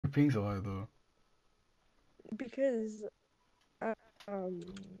ping so high though? Because,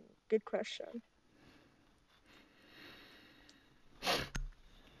 good question.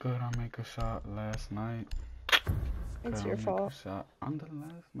 Good, I make a shot last night. It's your fault. A shot on the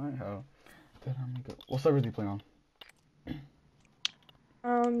last night. How did I make a? What server do you play on?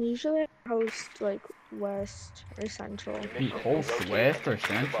 Usually I host like West or Central. You host West or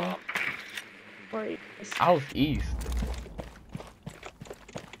Central? Or East. I host East.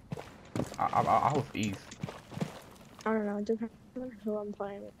 I host East. I don't know, it depends on who I'm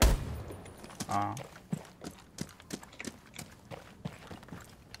playing with.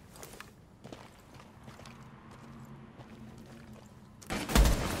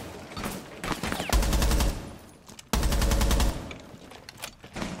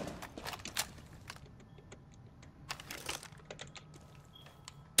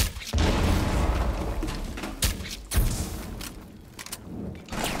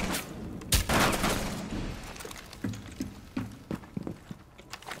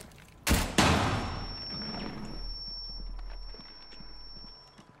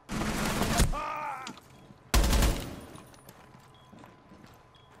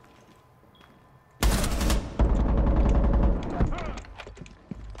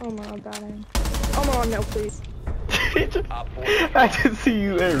 Oh my god, got him. Oh my god, no, please. I can see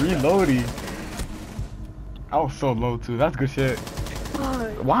you there reloading. I was so low too. That's good shit.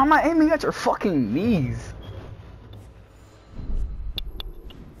 Why am I aiming at your fucking knees?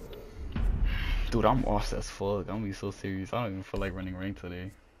 Dude, I'm lost as fuck. I'm gonna be so serious. I don't even feel like running rank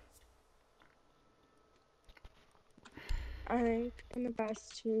today. I think in the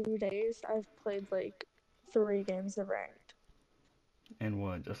past 2 days, I've played like 3 games of ranked. And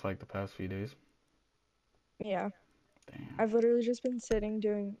what? Just like the past few days? Yeah. Damn. I've literally just been sitting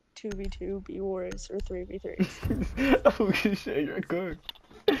doing 2v2 B-Wars or 3v3s. Oh shit, you're good.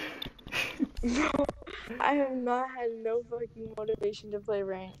 Bro, I have not had no fucking motivation to play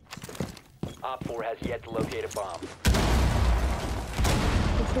ranked. Op 4 has yet to locate a bomb. It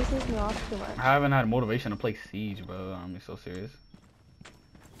pisses me off too much. I haven't had motivation to play Siege, bro. I'm so serious.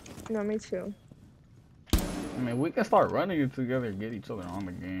 No, me too. I mean, we can start running it together and get each other on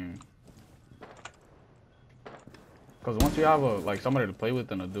the game. Cause once you have a somebody to play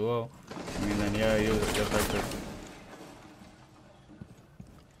with in a duo, I mean, then yeah, you just like to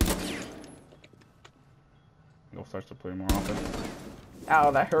go start to play more often. Ow,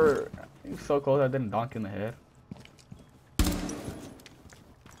 that hurt. He was so close. I didn't donk in the head.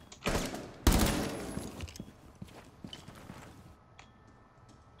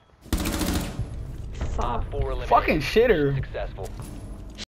 Fuck. Fucking shitter. Successful.